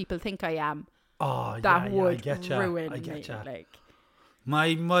some people think I am, Oh, that I would get ya. ruin I get me. ya. Like,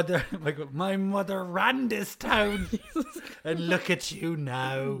 My mother ran this town. And look at you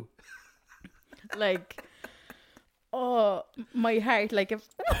now. like, oh, my heart. Like, if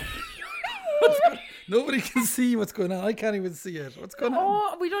Nobody can see what's going on. I can't even see it. What's going on?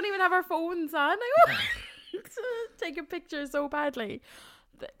 oh, we don't even have our phones on. I want to take a picture so badly.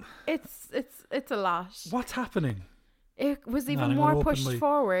 It's a lot. What's happening? It was Hang even on, I'm more gonna open pushed my-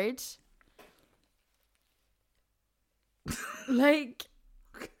 forward. Like,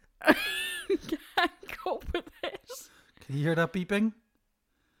 I can't cope with it. Can you hear that beeping?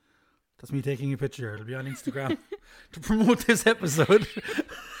 That's me taking a picture. It'll be on Instagram to promote this episode.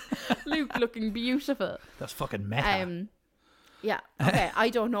 Luke looking beautiful. That's fucking meta. Yeah. Okay. I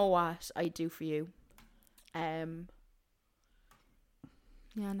don't know what I do for you. Yeah.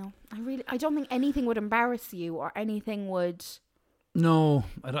 No. I don't think anything would embarrass you, or anything would. No,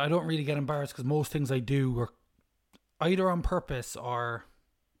 I don't really get embarrassed because most things I do are either on purpose or,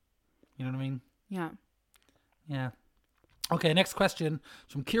 you know what I mean? Yeah. Yeah. Okay, next question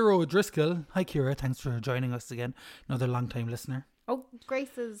from Kira O'Driscoll. Hi, Kira. Thanks for joining us again. Another long-time listener. Oh,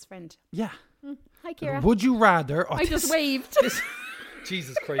 Grace's friend. Yeah. Hi, Kira. Would you rather... Oh, I just waved.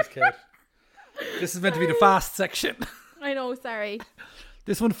 Jesus Christ, Kate. This is meant to be the fast section. I know. Sorry.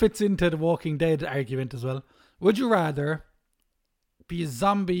 This one fits into the Walking Dead argument as well. Would you rather be a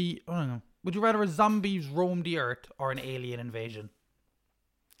zombie... I don't know. Would you rather a zombies roam the earth or an alien invasion?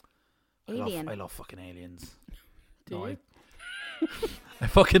 Alien. I love fucking aliens. Do No, you? I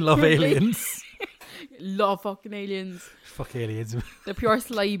fucking love Really? aliens. Love fucking aliens. Fuck aliens. The pure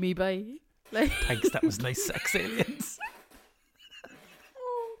slimy by. Like. Thanks, that was nice sex aliens.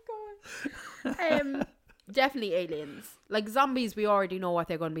 Oh god. Definitely aliens. Like zombies, we already know what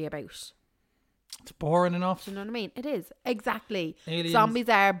they're going to be about. It's boring enough. Do you know what I mean? It is. Exactly. Aliens. Zombies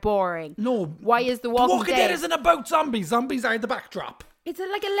are boring. No. Why is The The Walking Walking Dead? Dead isn't about zombies. Zombies are the backdrop. It's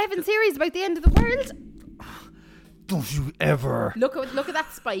like 11 series about the end of the world. Don't you ever. Look at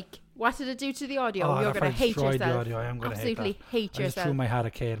that spike. What did it do to the audio? Oh, You're if going I to hate destroyed yourself. the audio, I am going to Absolutely hate I just threw yourself. my hat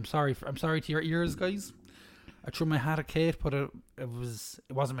at Kate. I'm sorry to your ears, guys. I threw my hat at Kate, but it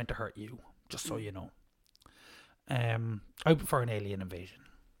wasn't meant to hurt you. Just so you know. I prefer an alien invasion.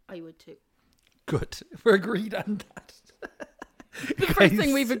 I would too. Good. We're agreed on that. The first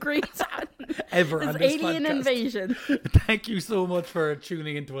thing we've agreed on ever is on this alien podcast. invasion. Thank you so much for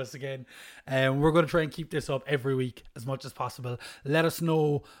tuning into us again. We're going to try and keep this up every week as much as possible. Let us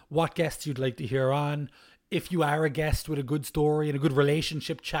know what guests you'd like to hear on. If you are a guest with a good story and a good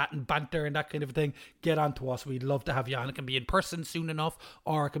relationship, chat and banter and that kind of thing, get on to us. We'd love to have you on. It can be in person soon enough,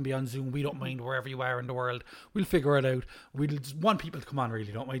 or it can be on Zoom. We don't mind wherever you are in the world. We'll figure it out. We just want people to come on,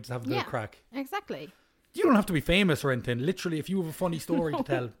 really, don't we? Just have a bit of crack. Exactly. You don't have to be famous or anything. Literally, if you have a funny story to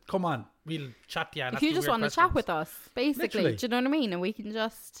tell, come on. We'll chat to you. And If you just want to chat with us, basically. Literally. Do you know what I mean? And we can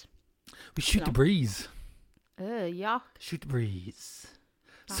just... We shoot the breeze. Yuck. Shoot the breeze.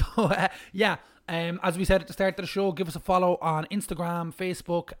 So, as we said at the start of the show, give us a follow on Instagram,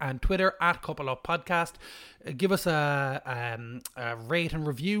 Facebook and Twitter at Couple Up Podcast. Give us a rate and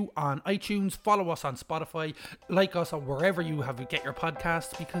review on iTunes. Follow us on Spotify. Like us on wherever you get your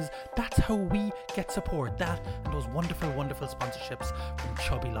podcasts, because that's how we get support. That and those wonderful, wonderful sponsorships from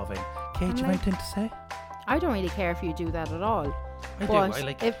Chubby Loving. Kate, you have anything to say? I don't really care if you do that at all. I do. But I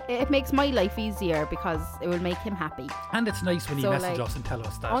like it makes my life easier because it will make him happy. And it's nice when you So, message like- us and tell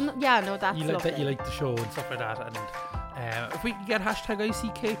us that. That's You like lovely. that you like the show and stuff like that, and if we can get hashtag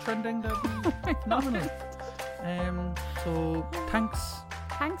ICK trending, that'd be phenomenal. So thanks.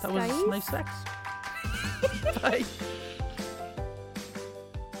 Thanks, That was guys. nice sex. Bye.